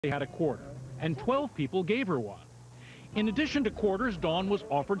had a quarter, and 12 people gave her one. In addition to quarters, Dawn was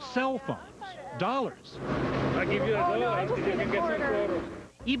offered cell phones, dollars. I'll give you a dollar if you can get some quarter.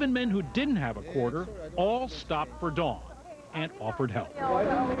 Even men who didn't have a quarter all stopped for Dawn and offered help. Why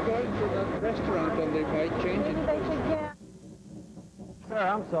don't we go to the restaurant and they buy change? Sir,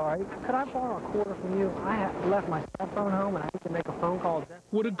 I'm sorry. Could I borrow a quarter from you? I left my cell phone home and I need to make a phone call.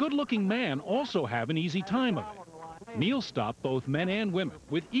 Would a good-looking man also have an easy time of it? Neil stopped both men and women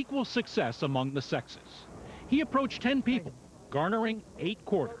with equal success among the sexes. He approached 10 people, garnering 8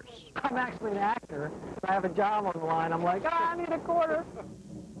 quarters. I'm actually an actor. I have a job on the line. I'm like, I need a quarter.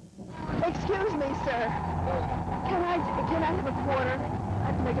 Excuse me, sir. Can I have a quarter? I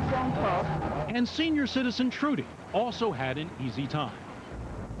have to make a phone call. And senior citizen Trudy also had an easy time.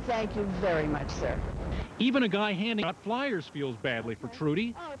 Thank you very much, sir. Even a guy handing out flyers feels badly for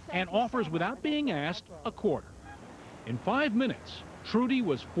Trudy and offers, without being asked, a quarter. In 5 minutes, Trudy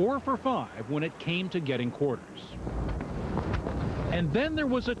was 4 for 5 when it came to getting quarters. And then there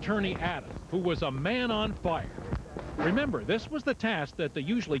was attorney Adam, who was a man on fire. Remember, this was the task that the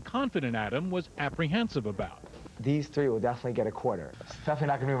usually confident Adam was apprehensive about. These 3 will definitely get a quarter. It's definitely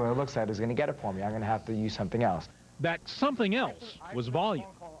not going to be what it looks like who's going to get it for me. I'm going to have to use something else. That something else was volume.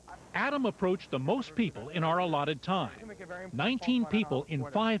 Adam approached the most people in our allotted time. 19 people in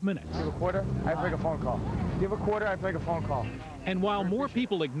 5 minutes. Do you have a quarter? I have to make a phone call. Do you have a quarter? I have to make a phone call. And while more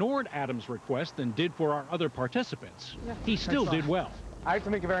people ignored Adam's request than did for our other participants, he still did well. I have to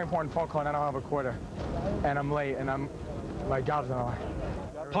make a very important phone call and I don't have a quarter. And I'm late and my job's on the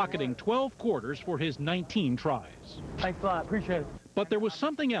line. Pocketing 12 quarters for his 19 tries. Thanks a lot. Appreciate it. But there was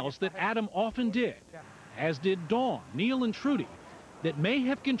something else that Adam often did, as did Dawn, Neil, and Trudy, that may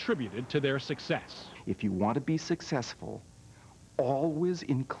have contributed to their success. If you want to be successful, always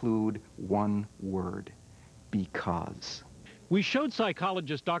include one word: because. We showed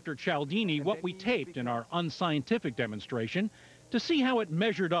psychologist Dr. Cialdini what we taped in our unscientific demonstration to see how it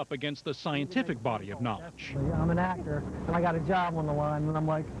measured up against the scientific body of knowledge. I'm an actor, and I got a job on the line, and I'm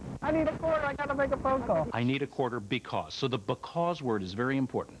like, I need a quarter, I got to make a phone call. I need a quarter because. So the because word is very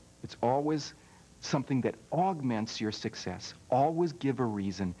important. It's always something that augments your success. Always give a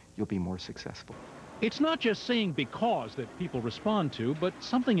reason, you'll be more successful. It's not just saying because that people respond to, but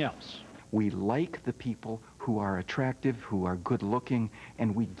something else. We like the people who are attractive, who are good-looking,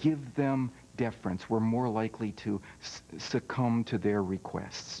 and we give them deference. We're more likely to succumb to their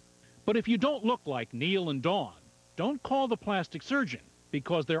requests. But if you don't look like Neil and Dawn, don't call the plastic surgeon,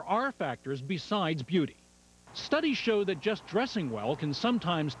 because there are factors besides beauty. Studies show that just dressing well can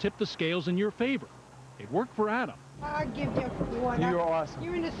sometimes tip the scales in your favor. It worked for Adam. I'll give you a quarter. You're awesome.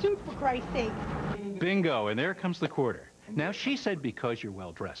 You're in a suit, for Christ's sake. Bingo, and there comes the quarter. Now, she said because you're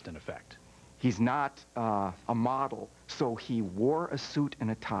well-dressed, in effect. He's not a model, so he wore a suit and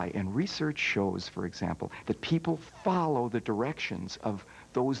a tie. And research shows, for example, that people follow the directions of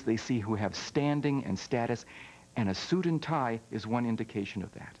those they see who have standing and status, and a suit and tie is one indication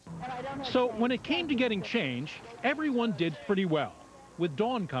of that. So when it came to getting change, everyone did pretty well, with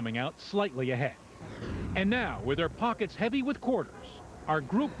Dawn coming out slightly ahead. And now, with their pockets heavy with quarters, our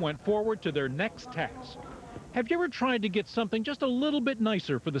group went forward to their next task. Have you ever tried to get something just a little bit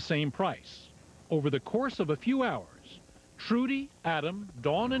nicer for the same price? Over the course of a few hours, Trudy, Adam,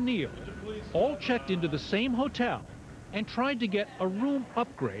 Dawn, and Neil all checked into the same hotel and tried to get a room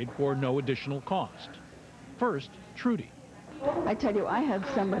upgrade for no additional cost. First, Trudy. I tell you, I have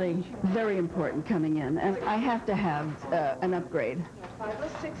somebody very important coming in, and I have to have an upgrade.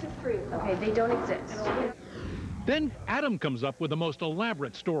 506 is 3 o'clock. Okay, they don't exist. Then Adam comes up with the most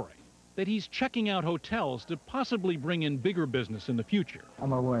elaborate story, that he's checking out hotels to possibly bring in bigger business in the future.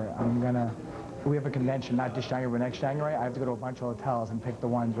 I'm a lawyer. We have a convention, not this January, but next January. I have to go to a bunch of hotels and pick the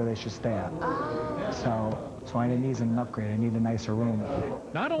ones where they should stay at. So I need an upgrade. I need a nicer room.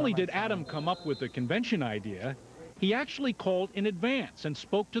 Not only did Adam come up with the convention idea, he actually called in advance and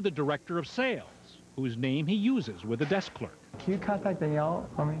spoke to the director of sales, whose name he uses with a desk clerk. Can you contact Danielle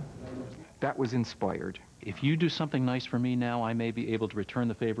for me? That was inspired. If you do something nice for me now, I may be able to return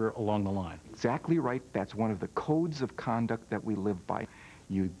the favor along the line. Exactly right. That's one of the codes of conduct that we live by.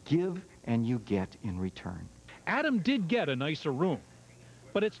 You give and you get in return. Adam did get a nicer room,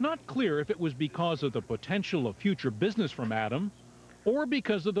 but it's not clear if it was because of the potential of future business from Adam or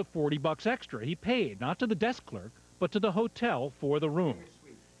because of the $40 extra he paid, not to the desk clerk, but to the hotel for the room.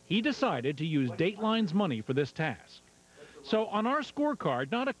 He decided to use Dateline's money for this task. So on our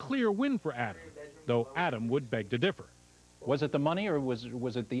scorecard, not a clear win for Adam, though Adam would beg to differ. Was it the money, or was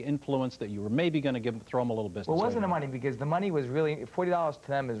it the influence that you were maybe going to throw them a little business? Well, it wasn't the money, because the money was really, $40 to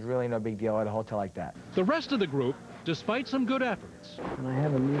them is really no big deal at a hotel like that. The rest of the group Despite some good efforts, And I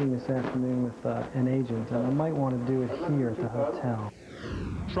have a meeting this afternoon with an agent, and I might want to do it here at the hotel.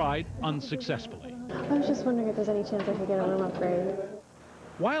 tried unsuccessfully. I was just wondering if there's any chance I could get a room upgrade.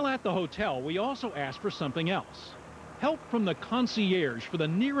 While at the hotel, we also asked for something else. Help from the concierge for the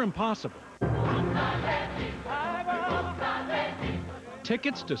near impossible.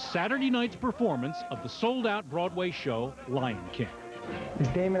 Tickets to Saturday night's performance of the sold-out Broadway show, Lion King. Is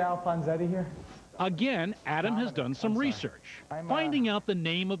Damon Alfonsetti here? Again, Adam has done some research, finding out the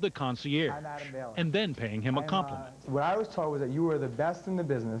name of the concierge, and then paying him a compliment. What I was told was that you were the best in the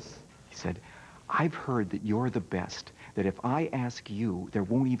business. He said, I've heard that you're the best, that if I ask you, there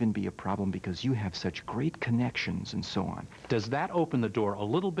won't even be a problem because you have such great connections and so on. Does that open the door a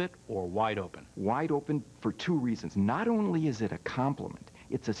little bit or wide open? Wide open for two reasons. Not only is it a compliment,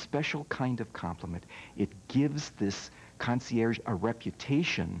 it's a special kind of compliment. It gives this concierge a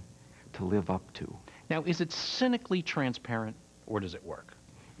reputation to live up to. Now, is it cynically transparent, or does it work?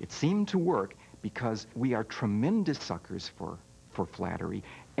 It seemed to work because we are tremendous suckers for flattery,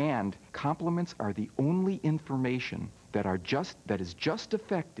 and compliments are the only information that is just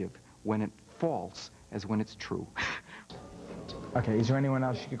effective when it's false as when it's true. Okay, is there anyone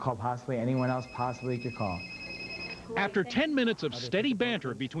else you could call possibly? Anyone else possibly you could call? After 10 minutes of steady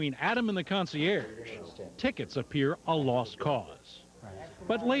banter between Adam and the concierge, tickets appear a lost cause.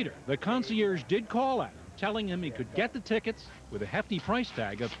 But later, the concierge did call Adam, telling him he could get the tickets with a hefty price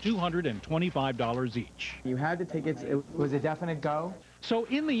tag of $225 each. You had the tickets. It was a definite go. So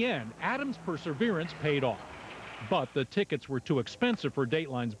in the end, Adam's perseverance paid off. But the tickets were too expensive for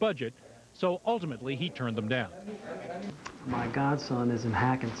Dateline's budget, so ultimately he turned them down. My godson is in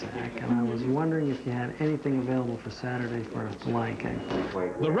Hackensack, and I was wondering if you had anything available for Saturday for Lion King.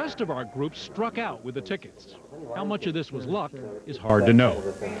 The rest of our group struck out with the tickets. How much of this was luck is hard to know.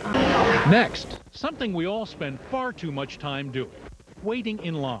 Next, something we all spend far too much time doing, waiting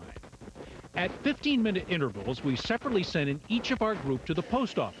in line. At 15-minute intervals, we separately sent in each of our group to the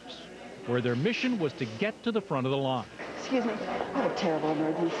post office, where their mission was to get to the front of the line. Excuse me, I have a terrible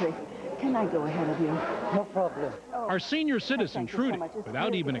emergency. Can I go ahead of you? No problem. Our senior citizen, Trudy,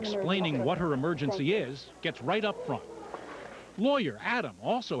 without even explaining what her emergency is, gets right up front. Lawyer Adam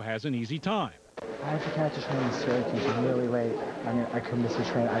also has an easy time. I have to catch a train to Syracuse. I'm really late. I mean, I could miss a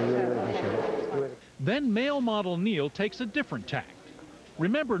train. I really appreciate it. Then male model Neil takes a different tack.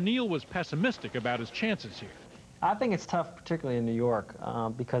 Remember, Neil was pessimistic about his chances here. I think it's tough, particularly in New York,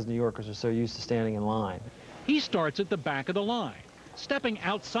 because New Yorkers are so used to standing in line. He starts at the back of the line. Stepping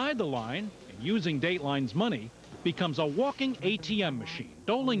outside the line and using Dateline's money becomes a walking ATM machine,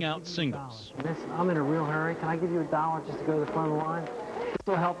 doling out singles. Miss, I'm in a real hurry. Can I give you $1 just to go to the front of the line? This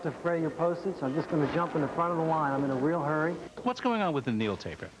will help defray your postage, so I'm just going to jump in the front of the line. I'm in a real hurry. What's going on with the Neil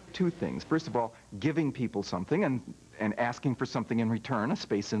taper? Two things. First of all, giving people something and asking for something in return, a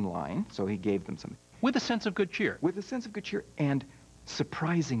space in line, so he gave them something. With a sense of good cheer. With a sense of good cheer and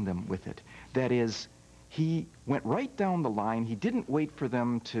surprising them with it. That is, he went right down the line. He didn't wait for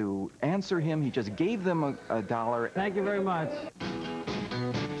them to answer him. He just gave them a dollar. Thank you very much.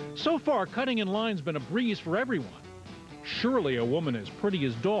 So far, cutting in line's been a breeze for everyone. Surely a woman as pretty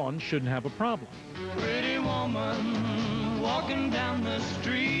as Dawn shouldn't have a problem. Pretty woman walking down the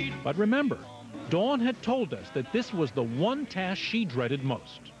street. But remember, Dawn had told us that this was the one task she dreaded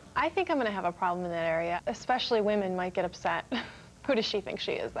most. I think I'm going to have a problem in that area. Especially women might get upset. Who does she think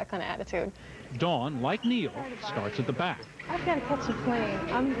she is, that kind of attitude? Dawn, like Neil, starts at the back. I've got to catch a plane.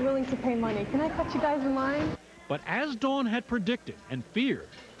 I'm willing to pay money. Can I catch you guys in line? But as Dawn had predicted and feared,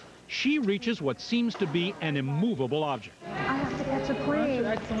 she reaches what seems to be an immovable object. I have to catch a plane.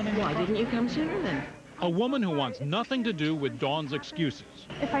 Why didn't you come sooner then? A woman who wants nothing to do with Dawn's excuses.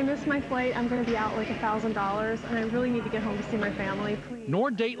 If I miss my flight, I'm going to be out like $1,000, and I really need to get home to see my family, please.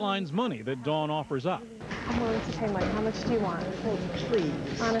 Nor Dateline's money that Dawn offers up. I'm willing to pay money. How much do you want? Oh, please.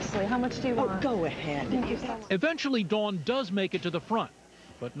 Honestly, how much do you want? Go ahead. Thank you so much. Eventually, Dawn does make it to the front,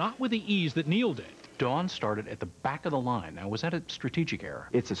 but not with the ease that Neil did. Dawn started at the back of the line. Now, was that a strategic error?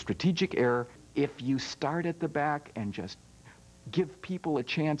 It's a strategic error. If you start at the back and just give people a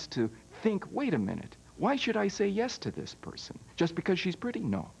chance to think, wait a minute, why should I say yes to this person? Just because she's pretty?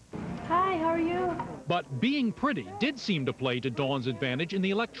 No. Hi, how are you? But being pretty did seem to play to Dawn's advantage in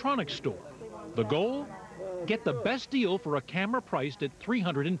the electronics store. The goal? Get the best deal for a camera priced at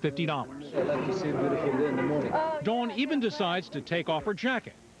 $350. I'd like to see a beautiful day in the morning. Dawn even decides to take off her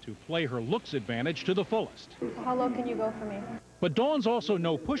jacket to play her looks advantage to the fullest. How low can you go for me? But Dawn's also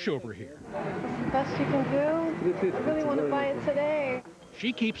no pushover here. Best you can do? I really want to buy it today.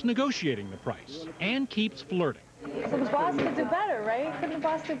 she keeps negotiating the price and keeps flirting. So the boss could do better, right? Couldn't the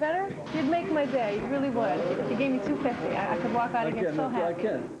boss do better? You'd make my day. You really would. You gave me $250. I could walk out of here so happy. I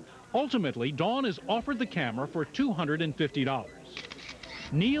can. Ultimately, Dawn is offered the camera for $250.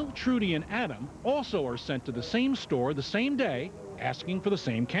 Neil, Trudy, and Adam also are sent to the same store the same day, asking for the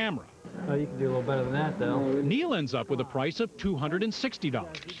same camera. Oh, you can do a little better than that, though. Neil ends up with a price of $260.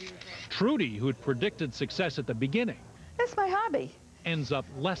 Trudy, who had predicted success at the beginning, That's my hobby. ends up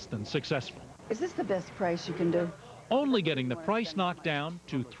less than successful, Is this the best price you can do? only getting the price knocked down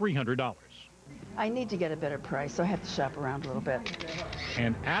to $300. I need to get a better price, so I have to shop around a little bit.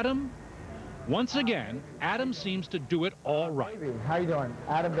 And Adam, once again, Adam seems to do it all right. How you doing?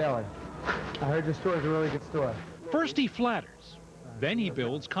 Adam Bailey. I heard your store is a really good store. First he flatters, then he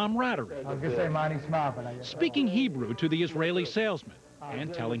builds camaraderie, I was going to say Monty Smith, but I guess. speaking Hebrew to the Israeli salesman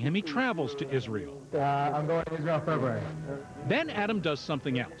and telling him he travels to Israel. I'm going to Israel in February. Then Adam does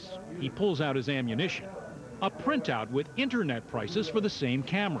something else. He pulls out his ammunition, a printout with internet prices for the same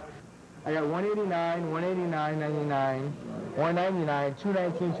camera. I got 189, 189.99, 199,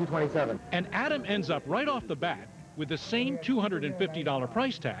 219, 227. And Adam ends up right off the bat with the same $250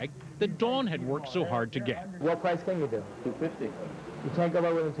 price tag that Dawn had worked so hard to get. What price can you do? 250. You can't go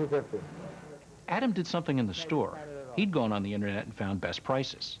lower than 250. Adam did something in the store. He'd gone on the internet and found best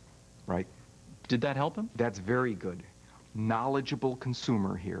prices. Right? Did that help him? That's very good. Knowledgeable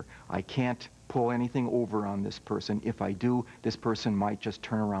consumer here. I can't pull anything over on this person. If I do, this person might just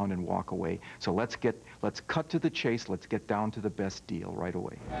turn around and walk away. So let's cut to the chase. Let's get down to the best deal right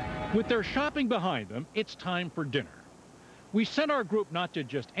away. With their shopping behind them, it's time for dinner. We sent our group not to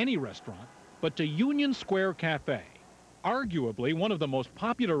just any restaurant, but to Union Square Cafe, arguably one of the most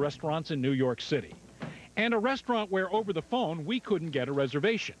popular restaurants in New York City, and a restaurant where over the phone we couldn't get a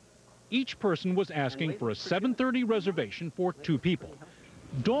reservation. Each person was asking for a 7:30 reservation for 2 people.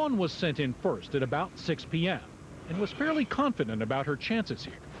 Dawn was sent in first at about 6 p.m. and was fairly confident about her chances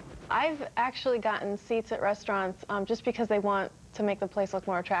here. I've actually gotten seats at restaurants just because they want to make the place look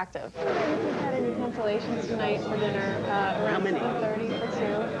more attractive. Have you had any cancellations tonight for dinner around 7:30 for 2?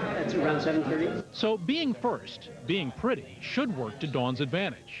 That's around 7:30. So being first, being pretty, should work to Dawn's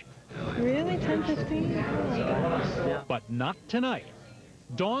advantage. Really? 10:15? But not tonight.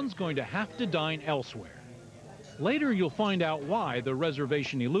 Dawn's going to have to dine elsewhere. Later, you'll find out why the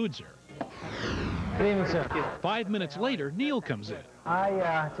reservation eludes her. Good evening, sir. 5 minutes later, Neil comes in.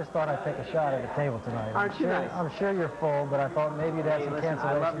 I just thought I'd take a shot at the table tonight. Aren't you nice? I'm sure you're full, but I thought maybe you'd have some Listen, cancellations.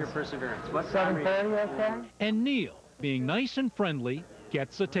 I love your perseverance. What time are you? 7:30, okay? And Neil, being nice and friendly,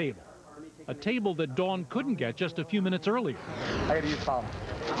 gets a table. A table that Dawn couldn't get just a few minutes earlier. I got a huge problem.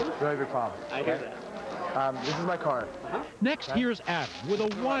 Really big problem. I hear that. This is my card. Next, here's Adam with a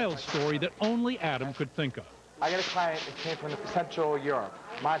wild story that only Adam could think of. I got a client that came from Central Europe,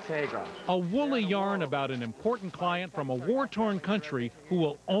 Montenegro. A woolly yarn about an important client from a war-torn country who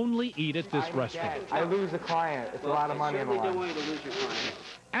will only eat at this restaurant. I lose a client. It's a lot of money in the I don't line. want you to lose your client.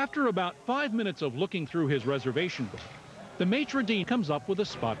 After about 5 minutes of looking through his reservation book, the maitre d' comes up with a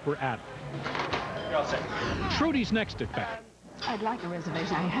spot for Adam. You're all set. Trudy's next at bat. I'd like a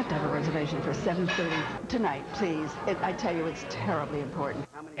reservation. I have to have a reservation for 7:30 tonight, please. I tell you, it's terribly important.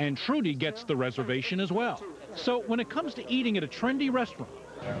 And Trudy gets the reservation as well. So when it comes to eating at a trendy restaurant,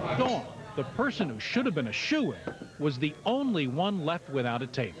 Dawn, the person who should have been a shoo-in, was the only one left without a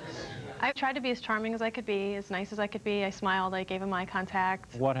table. I tried to be as charming as I could be, as nice as I could be. I smiled, I gave him eye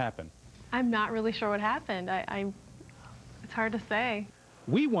contact. What happened? I'm not really sure what happened. It's hard to say.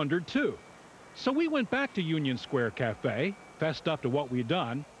 We wondered too. So we went back to Union Square Cafe, fessed up to what we'd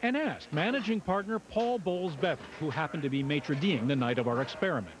done, and asked managing partner Paul Bowles-Bevan, who happened to be maitre d'-ing the night of our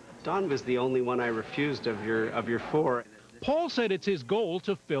experiment. Dawn was the only one I refused of your 4. Paul said it's his goal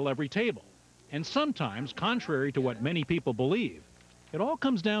to fill every table. And sometimes, contrary to what many people believe, it all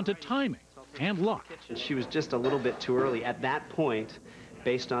comes down to timing and luck. She was just a little bit too early at that point,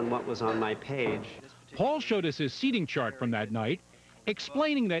 based on what was on my page. Paul showed us his seating chart from that night,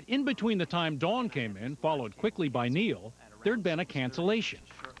 explaining that in between the time Dawn came in, followed quickly by Neil, there'd been a cancellation.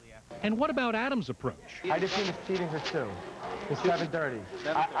 And what about Adam's approach? I just need a seating for 2. It's 7:30.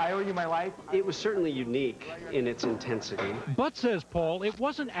 I owe you my life. It was certainly unique in its intensity. But, says Paul, it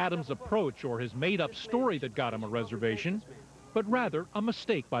wasn't Adam's approach or his made-up story that got him a reservation, but rather a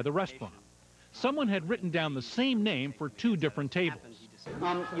mistake by the restaurant. Someone had written down the same name for 2 different tables.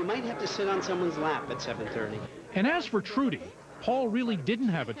 You might have to sit on someone's lap at 7:30. And as for Trudy, Paul really didn't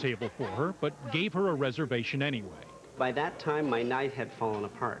have a table for her, but gave her a reservation anyway. By that time, my night had fallen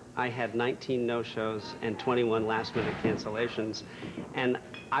apart. I had 19 no-shows and 21 last-minute cancellations, and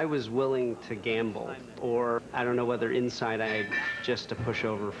I was willing to gamble, or I don't know whether inside I had just a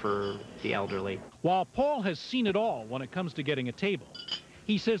pushover for the elderly. While Paul has seen it all when it comes to getting a table,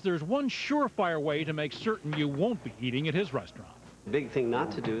 he says there's one surefire way to make certain you won't be eating at his restaurant. The big thing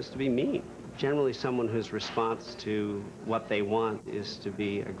not to do is to be mean. Generally, someone whose response to what they want is to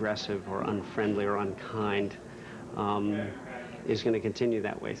be aggressive or unfriendly or unkind is going to continue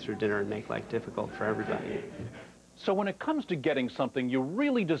that way through dinner and make life difficult for everybody. So when it comes to getting something you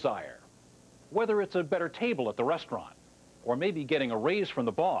really desire, whether it's a better table at the restaurant or maybe getting a raise from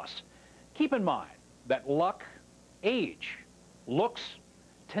the boss, keep in mind that luck, age, looks,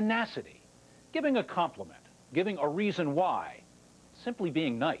 tenacity, giving a compliment, giving a reason why, simply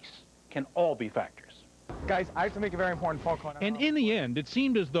being nice can all be factors. Guys, I have to make a very important phone call now. And in the end, it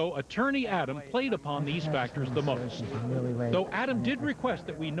seemed as though Attorney Adam played upon these factors the most. Though Adam did request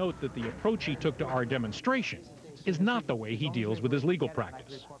that we note that the approach he took to our demonstration is not the way he deals with his legal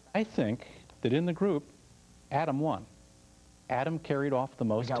practice. I think that in the group, Adam won. Adam carried off the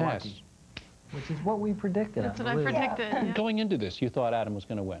most tasks. Which is what we predicted. That's what I predicted. Yeah. Going into this, you thought Adam was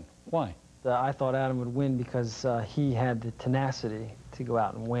going to win. Why? I thought Adam would win because he had the tenacity to go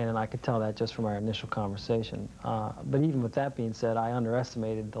out and win, and I could tell that just from our initial conversation. But even with that being said, I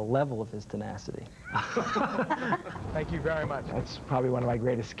underestimated the level of his tenacity. Thank you very much. That's probably one of my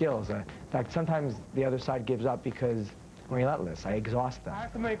greatest skills. In fact, sometimes the other side gives up because I'm relentless. I exhaust them. I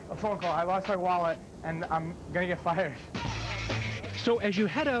have to make a phone call. I lost my wallet, and I'm going to get fired. So as you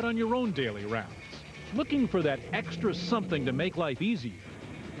head out on your own daily rounds, looking for that extra something to make life easier,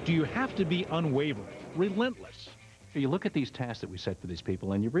 do you have to be unwavering, relentless? You look at these tasks that we set for these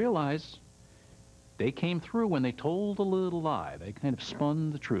people, and you realize they came through when they told a little lie. They kind of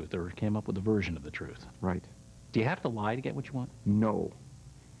spun the truth or came up with a version of the truth. Right. Do you have to lie to get what you want? No,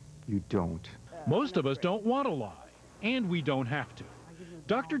 you don't. Most of us don't want to lie, and we don't have to.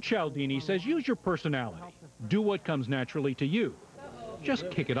 Dr. Cialdini says use your personality. Do what comes naturally to you.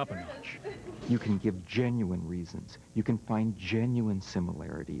 Just kick it up a notch. You can give genuine reasons. You can find genuine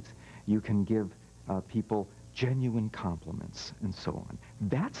similarities. You can give people genuine compliments and so on.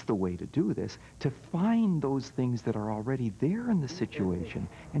 That's the way to do this, to find those things that are already there in the situation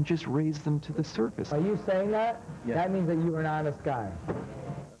and just raise them to the surface. Are you saying that? Yes. That means that you are an honest guy.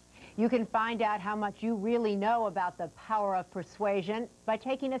 You can find out how much you really know about the power of persuasion by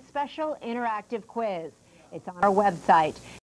taking a special interactive quiz. It's on our website.